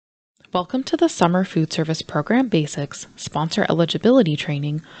Welcome to the Summer Food Service Program Basics Sponsor Eligibility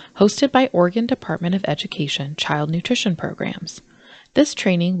Training hosted by Oregon Department of Education Child Nutrition Programs. This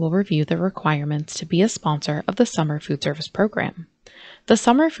training will review the requirements to be a sponsor of the Summer Food Service Program. The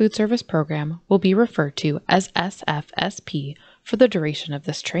Summer Food Service Program will be referred to as SFSP for the duration of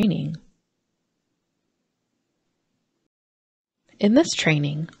this training. In this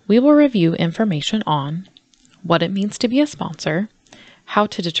training, we will review information on what it means to be a sponsor, how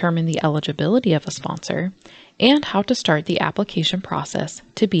to determine the eligibility of a sponsor, and how to start the application process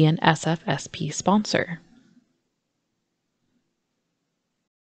to be an SFSP sponsor.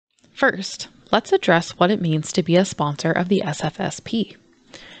 First, let's address what it means to be a sponsor of the SFSP.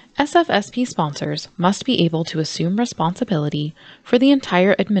 SFSP sponsors must be able to assume responsibility for the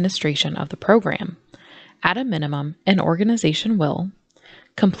entire administration of the program. At a minimum, an organization will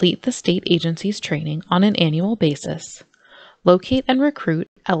complete the state agency's training on an annual basis, locate and recruit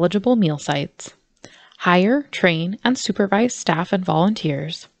eligible meal sites, hire, train, and supervise staff and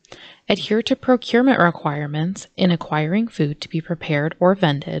volunteers, adhere to procurement requirements in acquiring food to be prepared or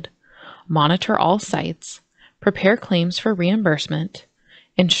vended, monitor all sites, prepare claims for reimbursement,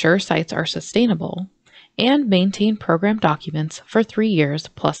 ensure sites are sustainable, and maintain program documents for 3 years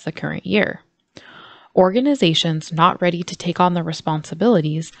plus the current year. Organizations not ready to take on the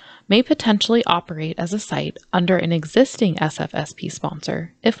responsibilities may potentially operate as a site under an existing SFSP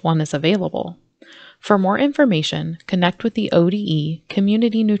sponsor if one is available. For more information, connect with the ODE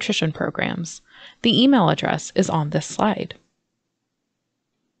Community Nutrition Programs. The email address is on this slide.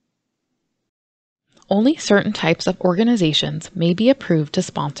 Only certain types of organizations may be approved to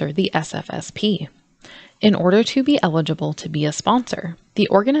sponsor the SFSP. In order to be eligible to be a sponsor, the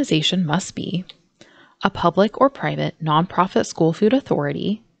organization must be a public or private nonprofit school food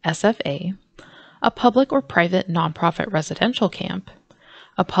authority, SFA, a public or private nonprofit residential camp,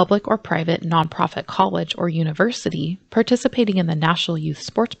 a public or private nonprofit college or university participating in the National Youth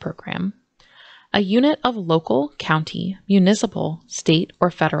Sports Program, a unit of local, county, municipal, state,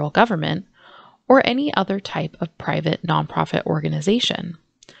 or federal government, or any other type of private nonprofit organization.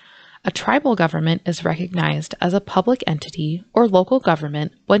 A tribal government is recognized as a public entity or local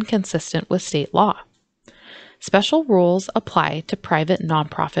government when consistent with state law. Special rules apply to private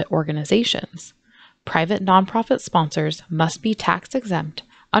nonprofit organizations. Private nonprofit sponsors must be tax exempt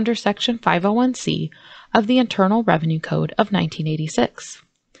under Section 501c of the Internal Revenue Code of 1986.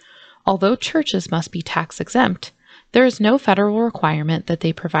 Although churches must be tax exempt, there is no federal requirement that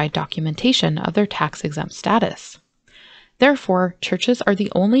they provide documentation of their tax exempt status. Therefore, churches are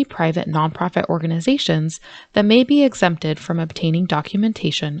the only private nonprofit organizations that may be exempted from obtaining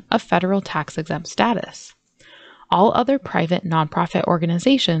documentation of federal tax exempt status. All other private nonprofit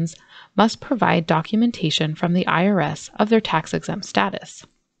organizations must provide documentation from the IRS of their tax-exempt status.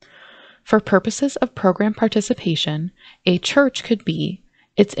 For purposes of program participation, a church could be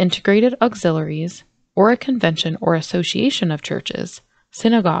its integrated auxiliaries, or a convention or association of churches,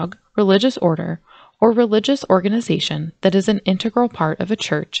 synagogue, religious order, or religious organization that is an integral part of a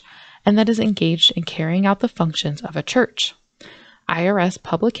church and that is engaged in carrying out the functions of a church. IRS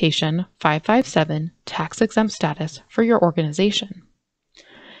Publication 557 Tax-Exempt Status for your organization.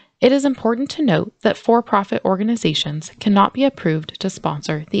 It is important to note that for-profit organizations cannot be approved to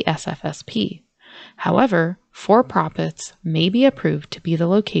sponsor the SFSP. However, for-profits may be approved to be the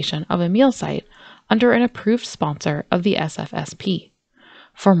location of a meal site under an approved sponsor of the SFSP.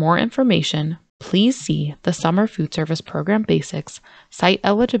 For more information, please see the Summer Food Service Program Basics Site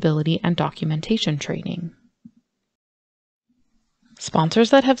Eligibility and Documentation Training. Sponsors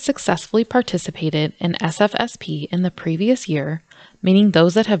that have successfully participated in SFSP in the previous year, meaning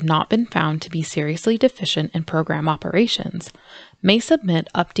those that have not been found to be seriously deficient in program operations, may submit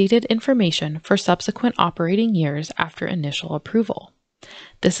updated information for subsequent operating years after initial approval.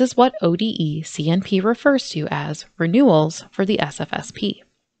 This is what ODE CNP refers to as renewals for the SFSP.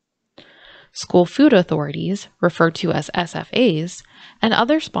 School food authorities, referred to as SFAs, and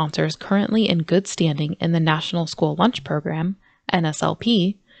other sponsors currently in good standing in the National School Lunch Program,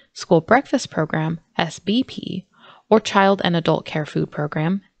 NSLP, School Breakfast Program, SBP, or Child and Adult Care Food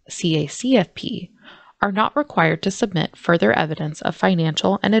Program, CACFP, are not required to submit further evidence of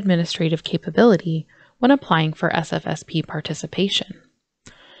financial and administrative capability when applying for SFSP participation.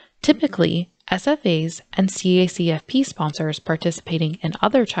 Typically, SFAs and CACFP sponsors participating in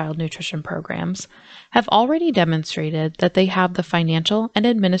other child nutrition programs have already demonstrated that they have the financial and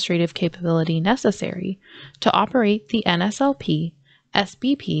administrative capability necessary to operate the NSLP,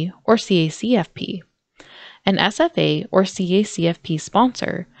 SBP, or CACFP. An SFA or CACFP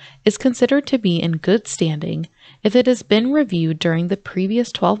sponsor is considered to be in good standing if it has been reviewed during the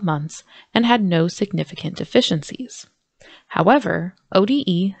previous 12 months and had no significant deficiencies. However,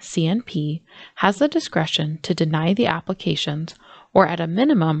 ODE-CNP has the discretion to deny the applications or at a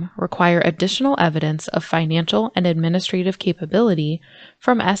minimum require additional evidence of financial and administrative capability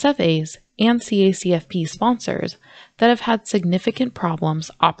from SFAs and CACFP sponsors that have had significant problems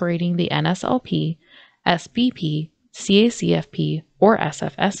operating the NSLP, SBP, CACFP, or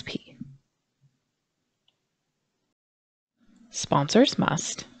SFSP. Sponsors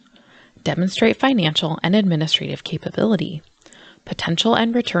must demonstrate financial and administrative capability. Potential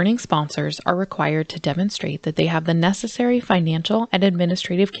and returning sponsors are required to demonstrate that they have the necessary financial and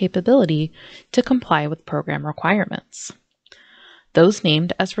administrative capability to comply with program requirements. Those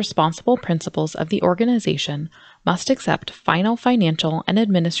named as responsible principals of the organization must accept final financial and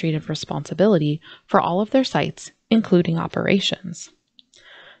administrative responsibility for all of their sites, including operations.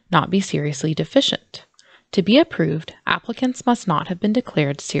 Not be seriously deficient. To be approved, applicants must not have been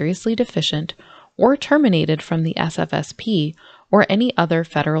declared seriously deficient or terminated from the SFSP or any other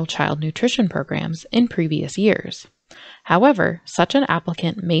federal child nutrition programs in previous years. However, such an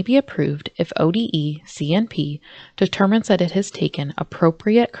applicant may be approved if ODE-CNP determines that it has taken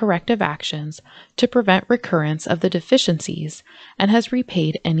appropriate corrective actions to prevent recurrence of the deficiencies and has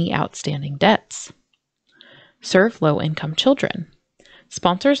repaid any outstanding debts. Serve low-income children.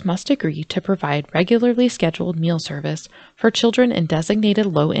 Sponsors must agree to provide regularly scheduled meal service for children in designated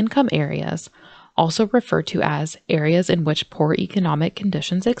low-income areas, also referred to as areas in which poor economic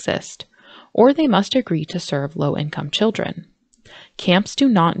conditions exist, or they must agree to serve low-income children. Camps do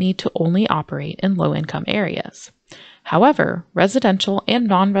not need to only operate in low-income areas. However, residential and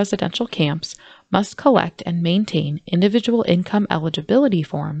non-residential camps must collect and maintain individual income eligibility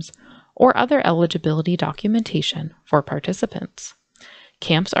forms or other eligibility documentation for participants.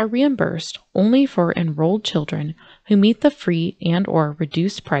 Camps are reimbursed only for enrolled children who meet the free and/or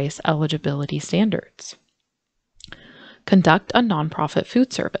reduced price eligibility standards. Conduct a nonprofit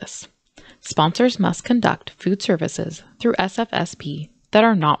food service. Sponsors must conduct food services through SFSP that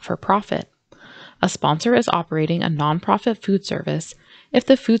are not for profit. A sponsor is operating a nonprofit food service if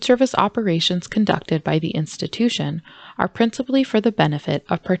the food service operations conducted by the institution are principally for the benefit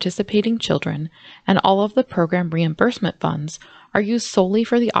of participating children and all of the program reimbursement funds are used solely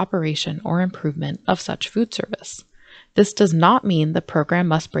for the operation or improvement of such food service. This does not mean the program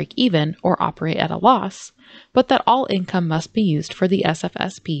must break even or operate at a loss, but that all income must be used for the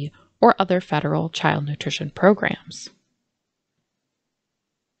SFSP or other federal child nutrition programs.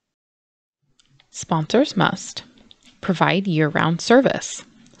 Sponsors must provide year-round service.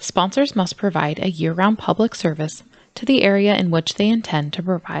 Sponsors must provide a year-round public service to the area in which they intend to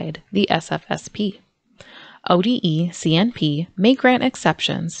provide the SFSP. ODE-CNP may grant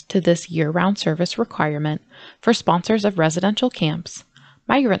exceptions to this year-round service requirement for sponsors of residential camps,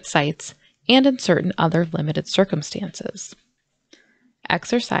 migrant sites, and in certain other limited circumstances.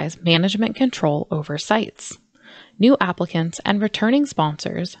 Exercise management control over sites. New applicants and returning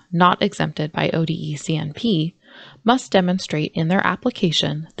sponsors not exempted by ODE-CNP must demonstrate in their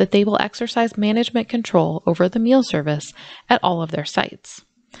application that they will exercise management control over the meal service at all of their sites.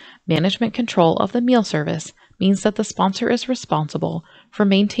 Management control of the meal service means that the sponsor is responsible for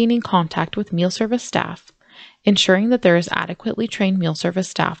maintaining contact with meal service staff, ensuring that there is adequately trained meal service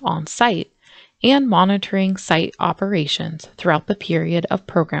staff on site, and monitoring site operations throughout the period of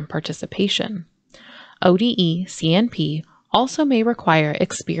program participation. ODE-CNP also may require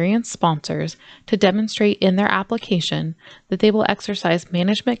experienced sponsors to demonstrate in their application that they will exercise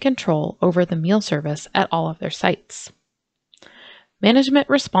management control over the meal service at all of their sites. Management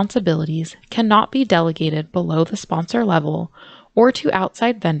responsibilities cannot be delegated below the sponsor level or to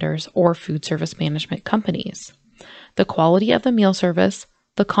outside vendors or food service management companies. The quality of the meal service,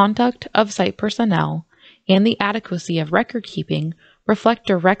 the conduct of site personnel, and the adequacy of record keeping reflect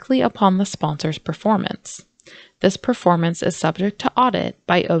directly upon the sponsor's performance. This performance is subject to audit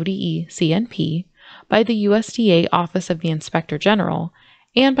by ODE-CNP, by the USDA Office of the Inspector General,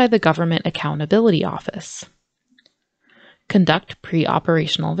 and by the Government Accountability Office. Conduct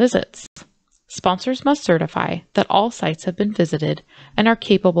pre-operational visits. Sponsors must certify that all sites have been visited and are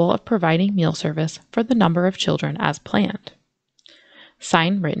capable of providing meal service for the number of children as planned.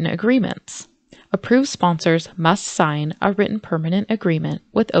 Sign written agreements. Approved sponsors must sign a written permanent agreement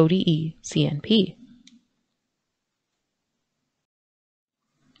with ODE-CNP.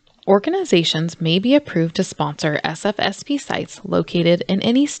 Organizations may be approved to sponsor SFSP sites located in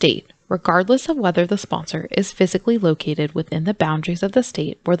any state, regardless of whether the sponsor is physically located within the boundaries of the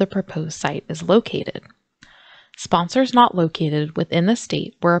state where the proposed site is located. Sponsors not located within the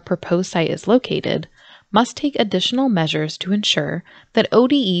state where a proposed site is located must take additional measures to ensure that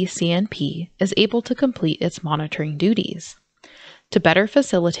ODE-CNP is able to complete its monitoring duties. To better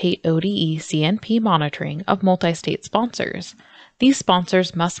facilitate ODE-CNP monitoring of multi-state sponsors, these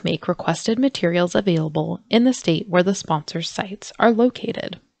sponsors must make requested materials available in the state where the sponsor's sites are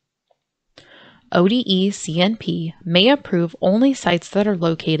located. ODE-CNP may approve only sites that are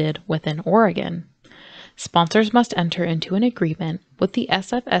located within Oregon. Sponsors must enter into an agreement with the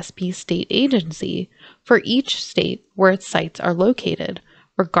SFSP state agency for each state where its sites are located,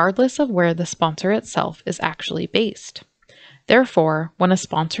 regardless of where the sponsor itself is actually based. Therefore, when a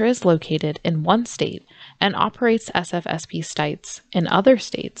sponsor is located in one state and operates SFSP sites in other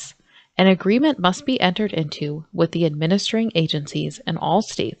states, an agreement must be entered into with the administering agencies in all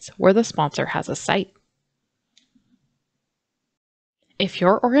states where the sponsor has a site. If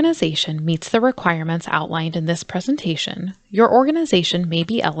your organization meets the requirements outlined in this presentation, your organization may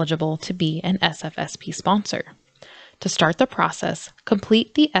be eligible to be an SFSP sponsor. To start the process,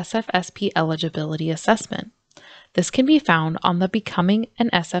 complete the SFSP eligibility assessment. This can be found on the Becoming an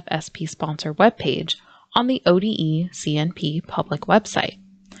SFSP Sponsor webpage on the ODE-CNP public website.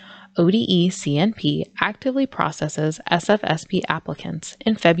 ODE-CNP actively processes SFSP applicants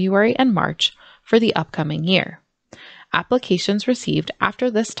in February and March for the upcoming year. Applications received after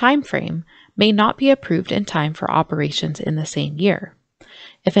this time frame may not be approved in time for operations in the same year.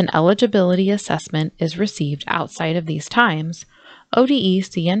 If an eligibility assessment is received outside of these times,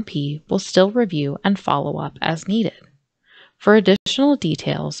 ODE-CNP will still review and follow up as needed. For additional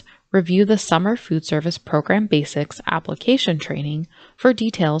details, review the Summer Food Service Program Basics application training for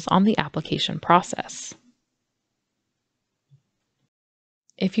details on the application process.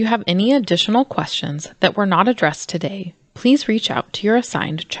 If you have any additional questions that were not addressed today, please reach out to your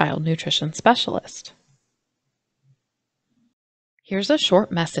assigned child nutrition specialist. Here's a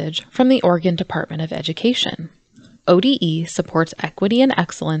short message from the Oregon Department of Education. ODE supports equity and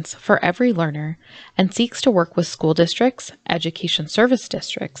excellence for every learner and seeks to work with school districts, education service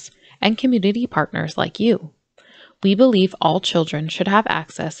districts, and community partners like you. We believe all children should have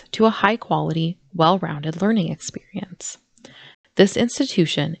access to a high-quality, well-rounded learning experience. This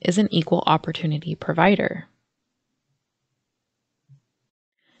institution is an equal opportunity provider.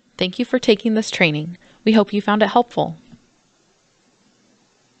 Thank you for taking this training. We hope you found it helpful.